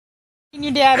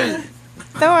Your daddy.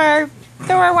 Thor,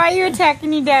 why are you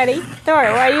attacking your daddy? Thor,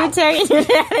 why are you attacking your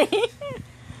daddy?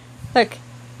 Look.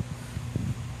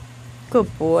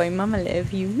 Good boy, Mama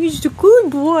love you. You're just a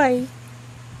good boy.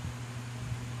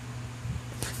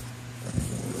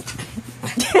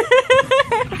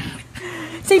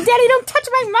 Say, Daddy, don't touch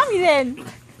my mommy then.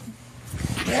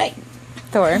 Right.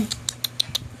 Thor.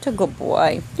 It's a good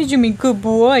boy. Did you mean good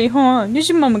boy, huh? Did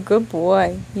your mama good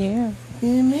boy? Yeah.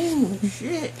 Yeah, man.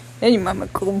 Shit. And your mama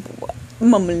good boy.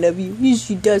 Mama love you. Yes,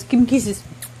 she does. Give me kisses.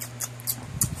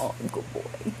 Oh, good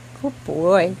boy. Good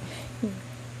boy.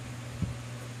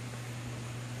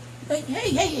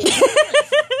 Hey.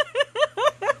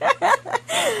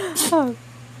 Oh.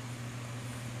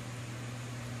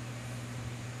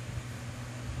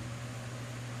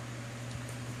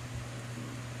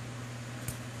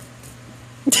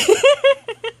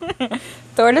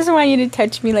 Thor doesn't want you to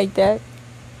touch me like that.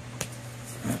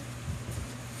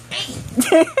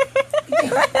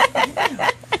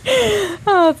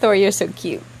 Oh, Thor, you're so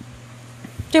cute.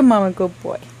 Your mama good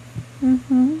boy.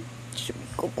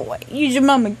 Good boy. You're your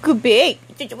mama good baby.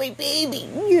 You're my baby.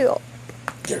 Yeah.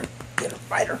 Get her,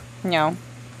 fight her. No.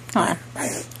 Huh.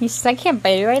 He says, I can't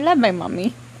bite her. I love my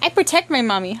mommy. I protect my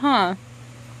mommy, huh?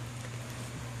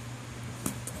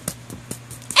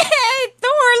 Hey,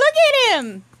 Thor, look at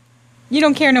him. You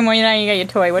don't care no more. Now you got your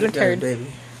toy. What a turd. Baby.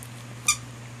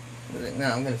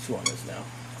 Now I'm going to chew on this now.